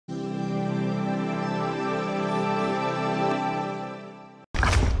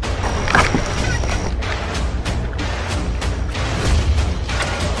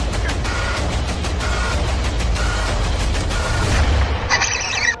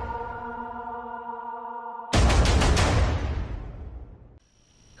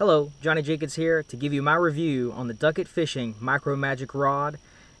Hello, Johnny Jenkins here to give you my review on the Duckett Fishing Micro Magic Rod.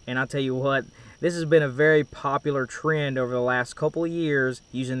 And I'll tell you what, this has been a very popular trend over the last couple of years,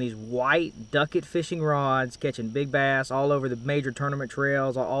 using these white Duckett fishing rods, catching big bass all over the major tournament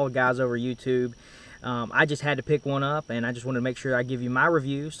trails, all the guys over YouTube. I just had to pick one up, and I just wanted to make sure I give you my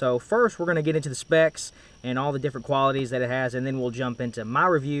review. So first, we're going to get into the specs and all the different qualities that it has, and then we'll jump into my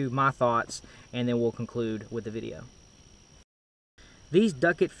review, my thoughts, and then we'll conclude with the video. These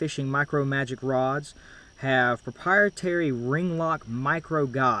Duckett Fishing Micro Magic rods have proprietary ring lock micro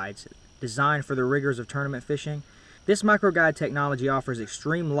guides designed for the rigors of tournament fishing. This micro guide technology offers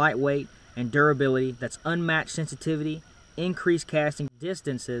extreme lightweight and durability that's unmatched sensitivity, increased casting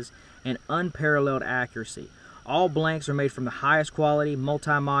distances, and unparalleled accuracy. All blanks are made from the highest quality,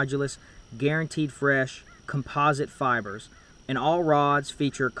 multi-modulus, guaranteed fresh, composite fibers. And all rods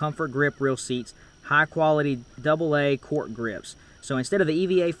feature comfort grip reel seats, high quality AA cork grips. So instead of the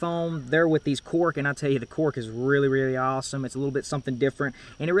EVA foam, they're with these cork, and I'll tell you, the cork is really, really awesome. It's a little bit something different,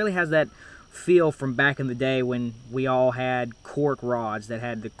 and it really has that feel from back in the day when we all had cork rods that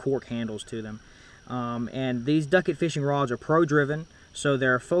had the cork handles to them. And these Duckett fishing rods are pro-driven, so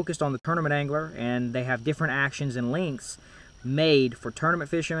they're focused on the tournament angler, and they have different actions and lengths made for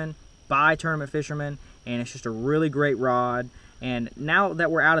tournament fishermen, by tournament fishermen, and it's just a really great rod. And now that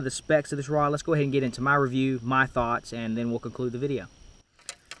we're out of the specs of this rod, let's go ahead and get into my review, my thoughts, and then we'll conclude the video.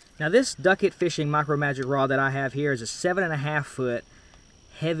 Now, this Duckett Fishing Micro Magic rod that I have here is a 7.5 foot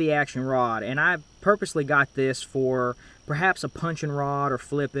heavy action rod, and I purposely got this for perhaps a punching rod or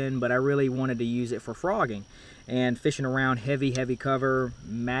flipping, but I really wanted to use it for frogging and fishing around heavy cover,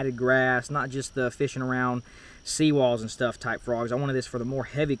 matted grass, not just the fishing around seawalls and stuff type frogs. I wanted this for the more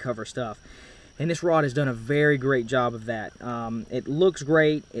heavy cover stuff. And this rod has done a very great job of that. It looks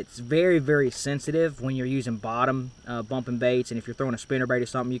great. It's very, very sensitive when you're using bottom bumping baits, and if you're throwing a spinnerbait or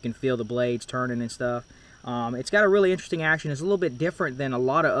something, you can feel the blades turning and stuff. It's got a really interesting action. It's a little bit different than a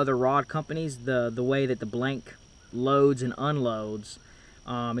lot of other rod companies, the way that the blank loads and unloads.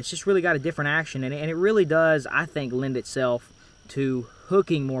 It's just really got a different action, and it really does, I think, lend itself to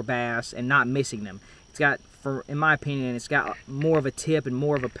hooking more bass and not missing them. It's got, in my opinion, it's got more of a tip and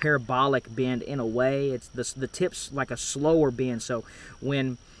more of a parabolic bend in a way. It's the tip's like a slower bend, so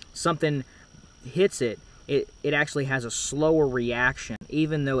when something hits it, it actually has a slower reaction,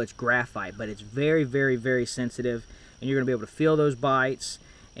 even though it's graphite. But it's very, very, very sensitive, and you're going to be able to feel those bites,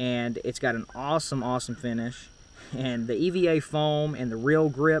 and it's got an awesome, awesome finish. And the EVA foam and the reel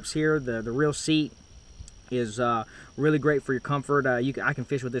grips here, the reel seat, is really great for your comfort. I can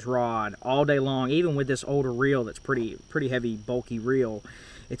fish with this rod all day long, even with this older reel that's pretty heavy, bulky reel.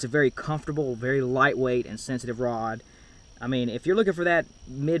 It's a very comfortable, very lightweight and sensitive rod. I mean, if you're looking for that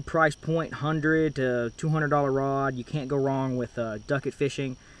mid-price point, $100 to $200 rod, you can't go wrong with Duckett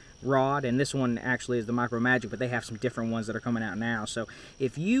Fishing rod. And this one actually is the Micro Magic, but they have some different ones that are coming out now. So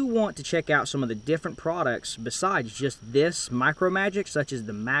if you want to check out some of the different products besides just this Micro Magic, such as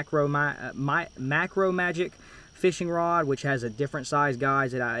the Macro Magic fishing rod, which has a different size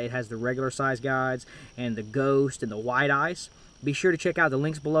guides, it has the regular size guides and the Ghost and the White Ice, be sure to check out the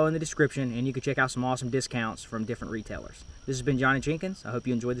links below in the description, and you can check out some awesome discounts from different retailers. This has been Johnny Jenkins. I hope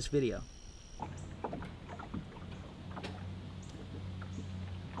you enjoyed this video.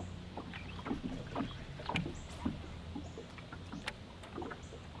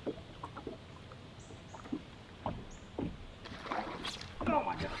 Oh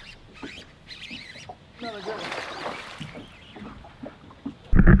my gosh. Another good one.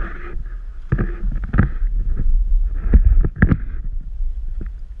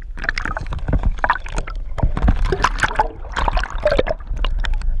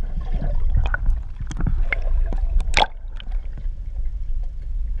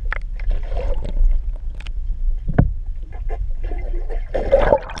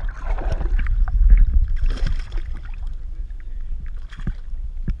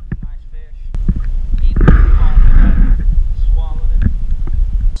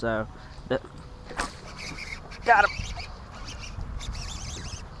 So, got him.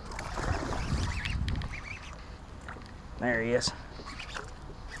 There he is.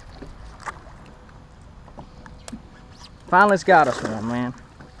 Finally got us one, man.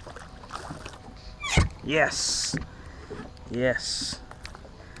 Yes. Yes.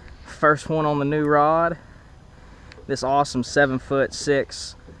 First one on the new rod. This awesome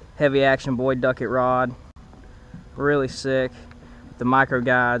 7'6" heavy action Boyd Duckett rod. Really sick. The micro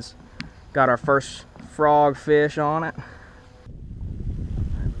guides. Got our first frog fish on it.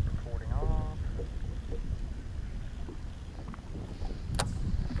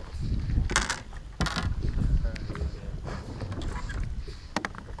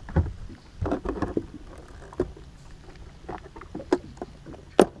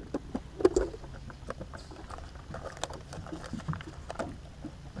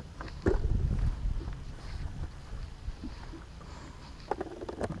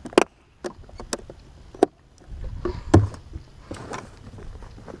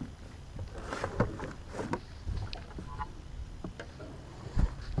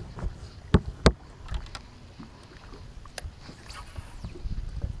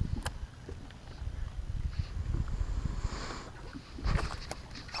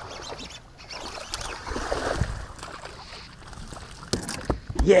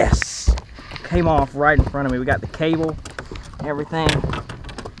 Yes! Came off right in front of me. We got the cable, everything.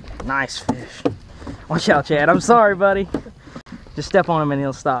 Nice fish. Watch out, Chad. I'm sorry, buddy. Just step on him and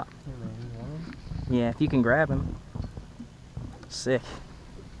he'll stop. Yeah, if you can grab him. Sick.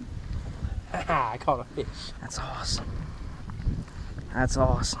 I caught a fish. That's awesome. That's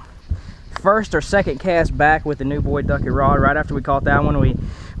awesome. First or second cast back with the new boy Duckett rod. Right after we caught that one, we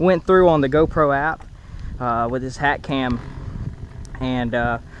went through on the GoPro app with his hat cam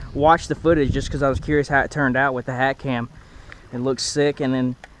and watched the footage just because I was curious how it turned out with the hat cam. It looked sick, and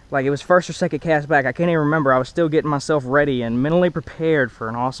then like it was first or second cast back. I can't even remember. I was still getting myself ready and mentally prepared for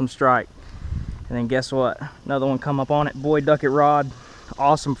an awesome strike. And then guess what? Another one come up on it. Boy Duckett rod.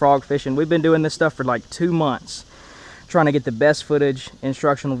 Awesome frog fishing. We've been doing this stuff for like 2 months, trying to get the best footage,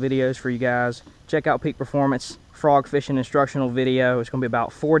 instructional videos for you guys. Check out Peak Performance frog fishing instructional video. It's going to be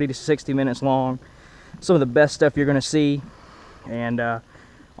about 40 to 60 minutes long. Some of the best stuff you're going to see, and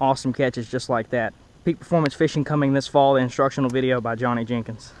awesome catches just like that. Peak Performance Fishing coming this fall, the instructional video by Johnny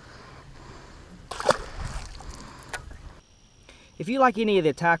Jenkins. If you like any of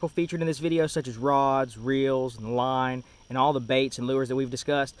the tackle featured in this video, such as rods, reels, and line, and all the baits and lures that we've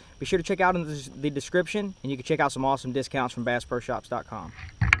discussed, be sure to check out in the description, and you can check out some awesome discounts from BassProShops.com.